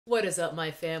What is up,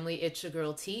 my family? It's your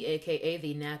girl T, aka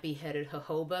the nappy-headed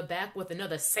jojoba, back with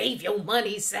another Save Your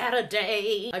Money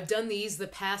Saturday. I've done these the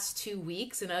past 2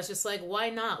 weeks, and I was just like, why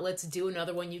not? Let's do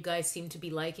another one. You guys seem to be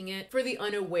liking it. For the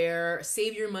unaware,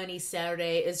 Save Your Money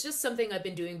Saturday is just something I've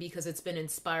been doing because it's been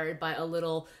inspired by a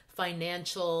little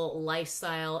financial,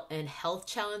 lifestyle, and health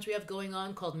challenge we have going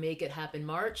on called Make It Happen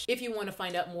March. If you want to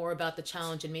find out more about the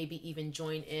challenge and maybe even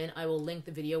join in, I will link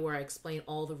the video where I explain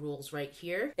all the rules right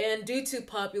here. And due to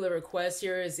popular requests,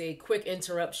 here is a quick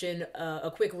interruption,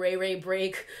 a quick RayRay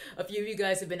break. A few of you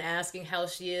guys have been asking how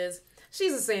she is.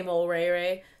 She's the same old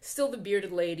RayRay, still the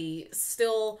bearded lady,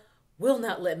 still will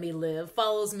not let me live,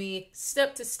 follows me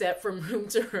step to step from room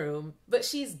to room. But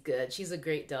she's good. She's a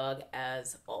great dog,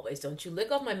 as always. Don't you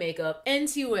lick off my makeup.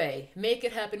 Anyway, Make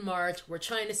It Happen March. We're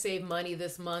trying to save money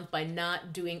this month by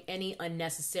not doing any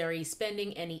unnecessary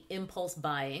spending, any impulse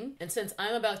buying. And since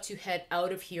I'm about to head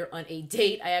out of here on a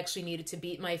date, I actually needed to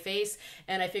beat my face,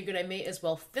 and I figured I may as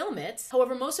well film it.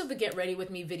 However, most of the Get Ready With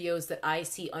Me videos that I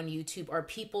see on YouTube are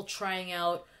people trying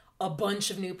out a bunch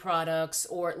of new products,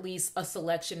 or at least a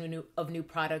selection of new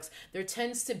products. There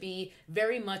tends to be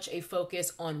very much a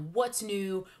focus on what's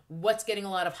new, what's getting a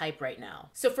lot of hype right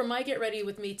now. So for my Get Ready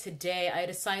With Me today, I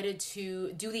decided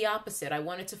to do the opposite. I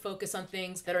wanted to focus on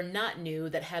things that are not new,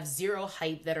 that have zero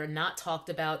hype, that are not talked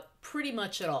about pretty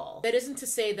much at all. That isn't to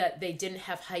say that they didn't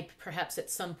have hype perhaps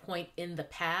at some point in the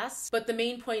past, but the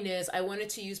main point is I wanted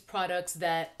to use products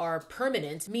that are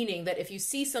permanent, meaning that if you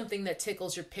see something that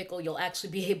tickles your pickle, you'll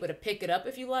actually be able to pick it up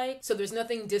if you like. So there's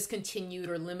nothing discontinued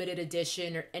or limited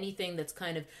edition or anything that's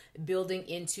kind of building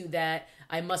into that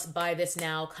I must buy this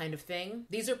now kind of thing.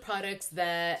 These are products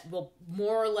that will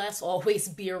more or less always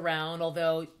be around,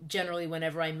 although generally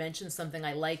whenever I mention something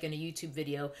I like in a YouTube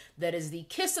video, that is the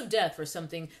kiss of death for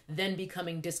something then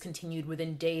becoming discontinued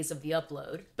within days of the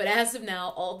upload. But as of now,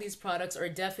 all these products are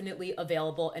definitely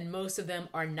available, and most of them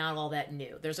are not all that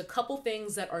new. There's a couple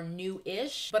things that are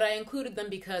new-ish, but I included them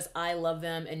because I love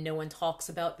them and no one talks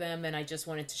about them, and I just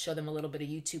wanted to show them a little bit of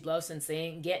YouTube love since they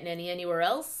ain't getting anywhere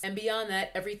else. And beyond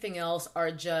that, everything else are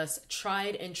just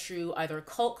tried and true, either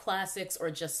cult classics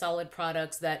or just solid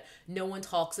products that no one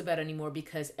talks about anymore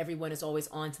because everyone is always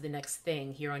on to the next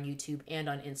thing here on YouTube and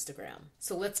on Instagram.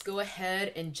 So let's go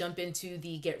ahead and jump into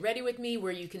the Get Ready With Me,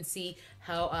 where you can see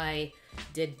how I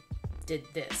did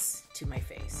this to my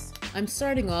face. I'm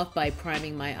starting off by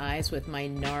priming my eyes with my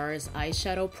NARS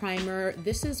eyeshadow primer.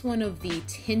 This is one of the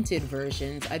tinted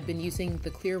versions. I've been using the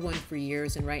clear one for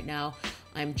years, and right now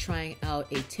I'm trying out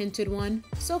a tinted one.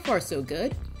 So far so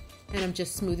good. And I'm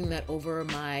just smoothing that over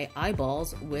my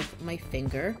eyeballs with my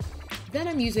finger. Then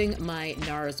I'm using my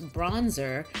NARS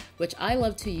bronzer, which I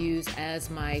love to use as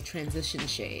my transition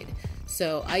shade.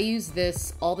 So I use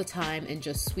this all the time and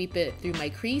just sweep it through my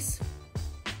crease.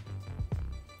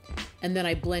 And then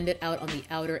I blend it out on the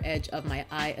outer edge of my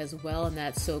eye as well, in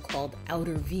that so-called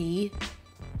outer V.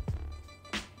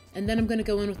 And then I'm going to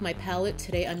go in with my palette.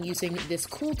 Today I'm using this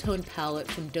cool tone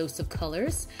palette from Dose of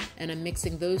Colors, and I'm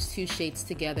mixing those two shades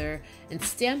together and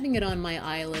stamping it on my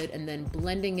eyelid and then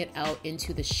blending it out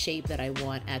into the shape that I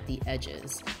want at the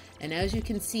edges. And as you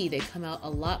can see, they come out a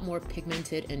lot more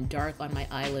pigmented and dark on my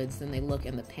eyelids than they look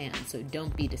in the pan, so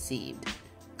don't be deceived.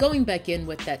 Going back in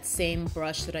with that same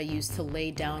brush that I used to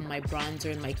lay down my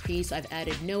bronzer in my crease, I've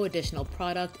added no additional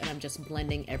product and I'm just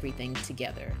blending everything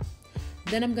together.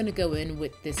 Then I'm going to go in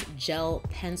with this gel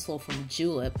pencil from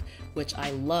Julep, which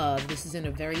I love. This is in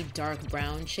a very dark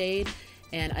brown shade,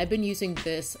 and I've been using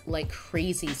this like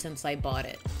crazy since I bought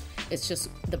it. It's just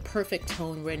the perfect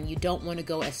tone when you don't want to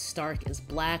go as stark as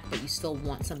black, but you still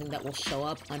want something that will show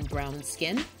up on brown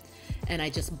skin. And I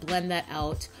just blend that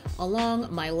out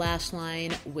along my lash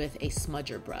line with a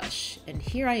smudger brush. And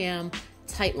here I am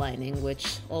tight lining,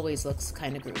 which always looks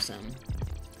kind of gruesome.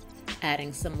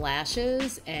 Adding some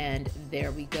lashes, and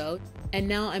there we go. And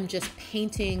now I'm just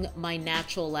painting my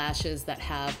natural lashes that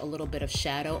have a little bit of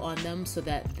shadow on them so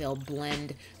that they'll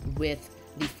blend with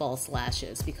the false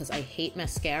lashes, because I hate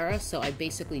mascara, so I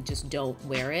basically just don't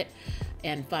wear it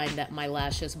and find that my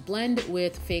lashes blend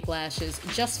with fake lashes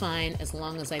just fine as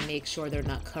long as I make sure they're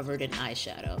not covered in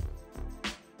eyeshadow.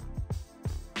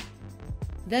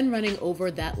 Then running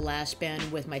over that lash band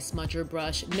with my smudger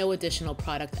brush, no additional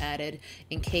product added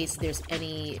in case there's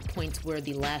any points where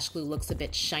the lash glue looks a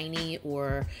bit shiny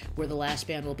or where the lash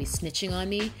band will be snitching on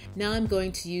me. Now I'm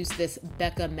going to use this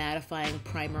Becca mattifying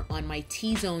primer on my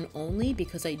T-zone only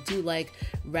because I do like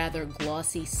rather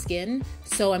glossy skin.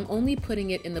 So I'm only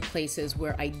putting it in the places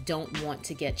where I don't want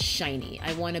to get shiny.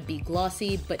 I want to be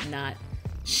glossy but not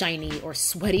shiny or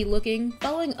sweaty looking.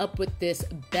 Following up with this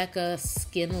Becca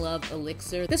Skin Love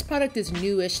Elixir. This product is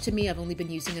newish to me. I've only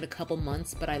been using it a couple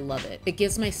months, but I love it. It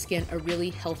gives my skin a really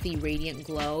healthy, radiant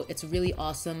glow. It's really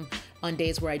awesome on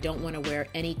days where I don't want to wear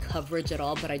any coverage at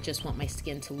all, but I just want my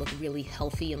skin to look really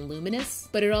healthy and luminous.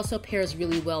 But it also pairs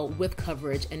really well with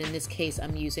coverage, and in this case,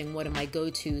 I'm using one of my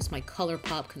go-tos, my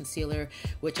ColourPop concealer,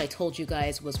 which I told you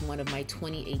guys was one of my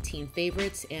 2018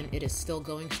 favorites, and it is still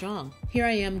going strong. Here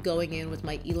I am going in with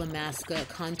my Illamasqua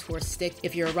contour stick.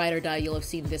 If you're a ride or die, you'll have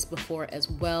seen this before as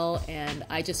well, and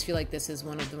I just feel like this is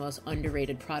one of the most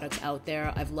underrated products out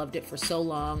there. I've loved it for so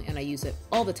long, and I use it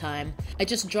all the time. I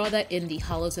just draw that in the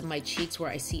hollows of my cheeks where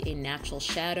I see a natural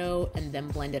shadow and then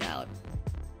blend it out.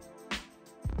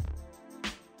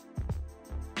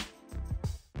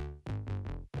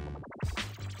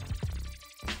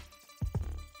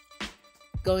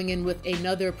 Going in with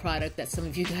another product that some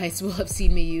of you guys will have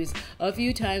seen me use a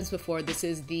few times before. This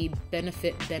is the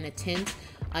Benefit Benetint.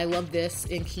 I love this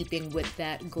in keeping with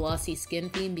that glossy skin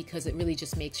theme because it really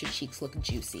just makes your cheeks look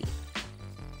juicy.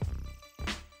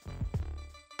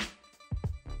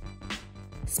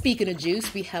 Speaking of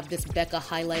juice, we have this Becca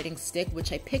highlighting stick,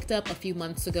 which I picked up a few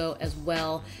months ago as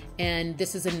well. And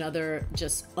this is another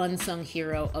just unsung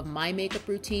hero of my makeup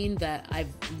routine that I've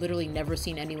literally never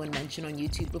seen anyone mention on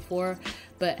YouTube before.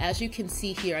 But as you can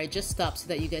see here, I just stopped so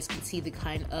that you guys can see the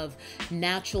kind of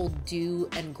natural dew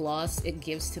and gloss it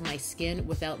gives to my skin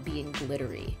without being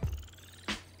glittery.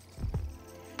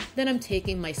 Then I'm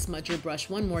taking my smudger brush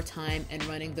one more time and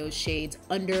running those shades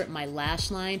under my lash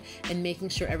line and making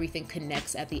sure everything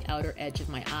connects at the outer edge of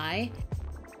my eye.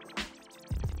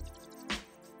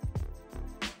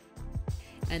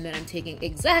 And then I'm taking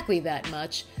exactly that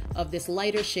much of this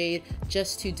lighter shade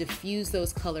just to diffuse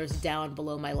those colors down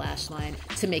below my lash line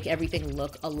to make everything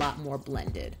look a lot more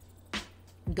blended.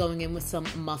 Going in with some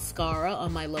mascara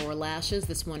on my lower lashes.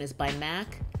 This one is by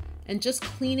MAC. And just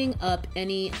cleaning up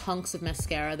any hunks of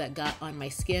mascara that got on my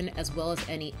skin, as well as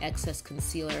any excess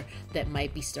concealer that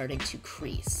might be starting to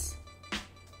crease.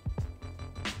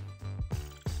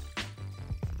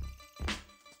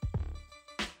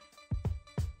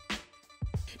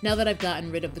 Now that I've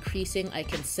gotten rid of the creasing, I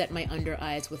can set my under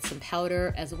eyes with some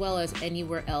powder, as well as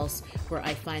anywhere else where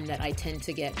I find that I tend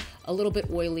to get a little bit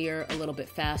oilier, a little bit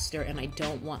faster, and I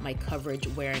don't want my coverage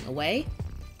wearing away.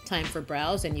 Time for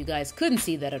brows, and you guys couldn't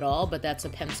see that at all, but that's a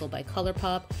pencil by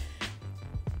ColourPop.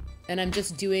 And I'm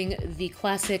just doing the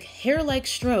classic hair-like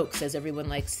strokes, as everyone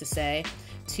likes to say,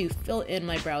 to fill in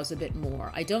my brows a bit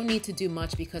more. I don't need to do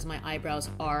much because my eyebrows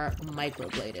are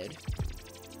microbladed.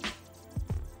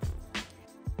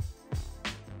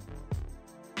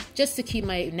 Just to keep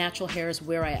my natural hairs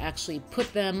where I actually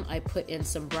put them, I put in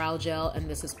some brow gel, and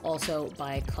this is also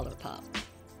by ColourPop.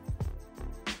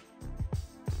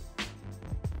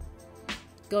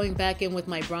 Going back in with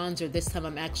my bronzer, this time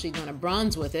I'm actually going to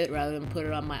bronze with it rather than put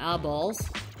it on my eyeballs.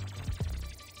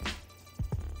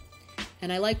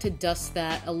 And I like to dust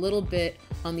that a little bit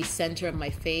on the center of my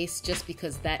face just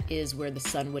because that is where the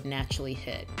sun would naturally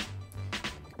hit.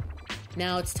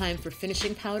 Now it's time for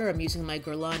finishing powder. I'm using my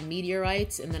Guerlain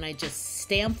Meteorites, and then I just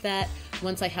stamp that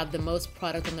once I have the most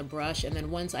product on the brush, and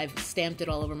then once I've stamped it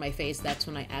all over my face, that's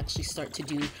when I actually start to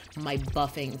do my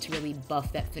buffing to really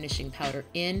buff that finishing powder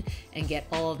in and get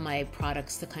all of my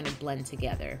products to kind of blend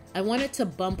together. I wanted to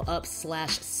bump up /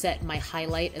 set my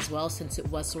highlight as well, since it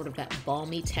was sort of that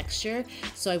balmy texture,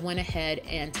 so I went ahead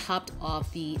and topped off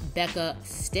the Becca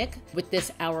stick with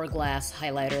this Hourglass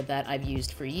highlighter that I've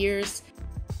used for years.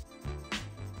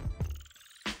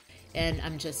 And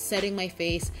I'm just setting my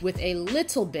face with a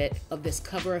little bit of this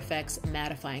Cover FX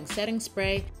mattifying setting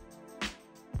spray.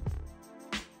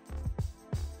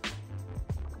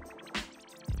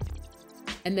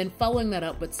 And then following that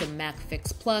up with some MAC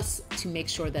Fix Plus to make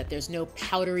sure that there's no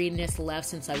powderiness left,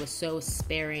 since I was so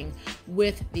sparing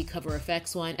with the Cover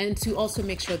FX one, and to also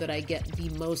make sure that I get the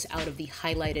most out of the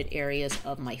highlighted areas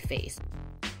of my face.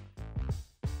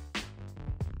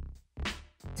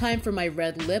 Time for my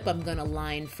red lip. I'm gonna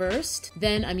line first.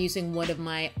 Then I'm using one of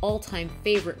my all-time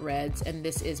favorite reds, and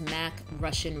this is MAC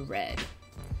Russian Red.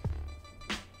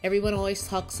 Everyone always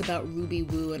talks about Ruby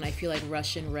Woo, and I feel like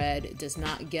Russian Red does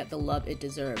not get the love it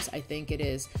deserves. I think it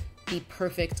is the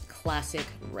perfect classic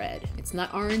red. It's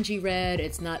not orangey red,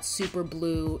 it's not super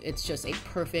blue, it's just a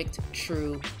perfect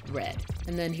true red.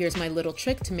 And then here's my little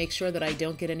trick to make sure that I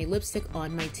don't get any lipstick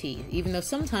on my teeth, even though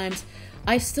sometimes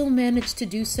I still manage to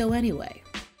do so anyway.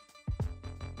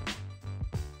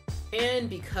 And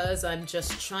because I'm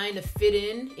just trying to fit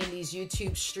in these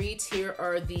YouTube streets, here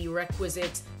are the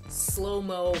requisite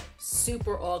slow-mo,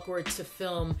 super awkward to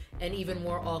film, and even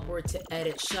more awkward to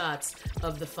edit shots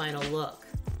of the final look.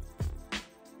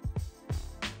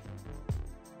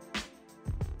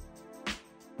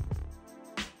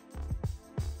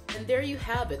 And there you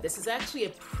have it. This is actually a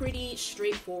pretty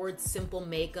straightforward, simple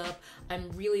makeup. I'm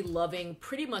really loving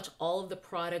pretty much all of the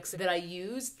products that I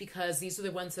used because these are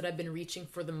the ones that I've been reaching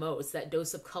for the most. That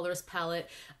Dose of Colors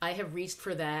palette, I have reached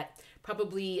for that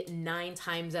probably 9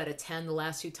 times out of 10 the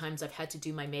last 2 times I've had to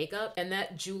do my makeup. And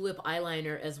that Julep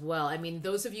eyeliner as well. I mean,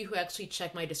 those of you who actually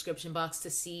check my description box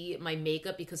to see my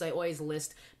makeup, because I always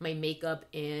list my makeup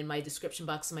in my description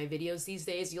box of my videos these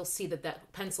days, you'll see that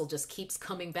that pencil just keeps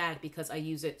coming back because I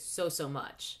use it so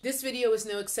much. This video is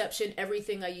no exception.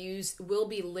 Everything I use will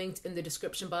be linked in the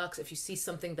description box if you see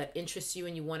something that interests you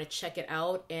and you want to check it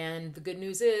out. And the good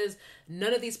news is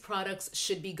none of these products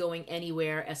should be going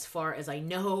anywhere as far as I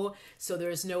know. So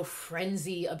there's no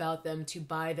frenzy about them to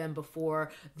buy them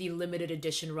before the limited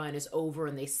edition run is over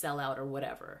and they sell out or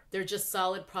whatever. They're just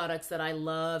solid products that I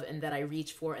love and that I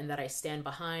reach for and that I stand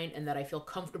behind and that I feel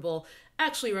comfortable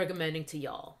actually recommending to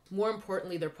y'all. More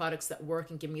importantly, they're products that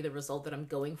work and give me the result that I'm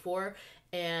going for.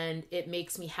 And it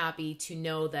makes me happy to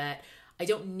know that I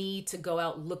don't need to go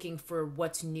out looking for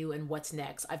what's new and what's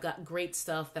next. I've got great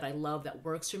stuff that I love that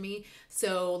works for me.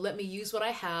 So let me use what I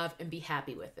have and be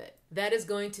happy with it. That is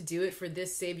going to do it for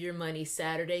this Save Your Money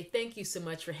Saturday. Thank you so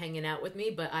much for hanging out with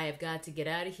me, but I have got to get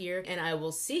out of here and I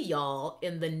will see y'all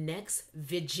in the next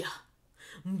video.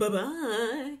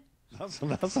 Bye-bye. That's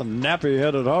a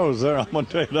nappy-headed hose there, I'm going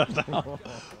to tell you that now.